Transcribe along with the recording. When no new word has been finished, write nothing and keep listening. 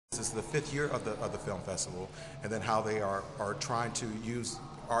This is the 5th year of the film festival, and then how they are trying to use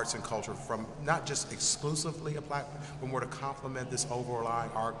arts and culture from not just exclusively a platform, but more to complement this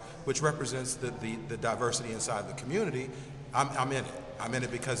overlying art, which represents the diversity inside the community. I'm in it. I'm in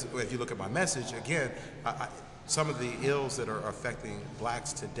it because if you look at my message, again, some of the ills that are affecting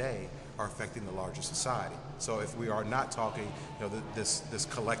blacks today are affecting the larger society. So if we are not talking, this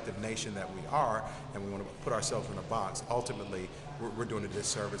collective nation that we are, and we want to put ourselves in a box, ultimately we're doing a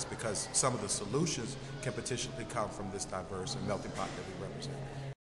disservice because some of the solutions can potentially come from this diverse and melting pot that we represent.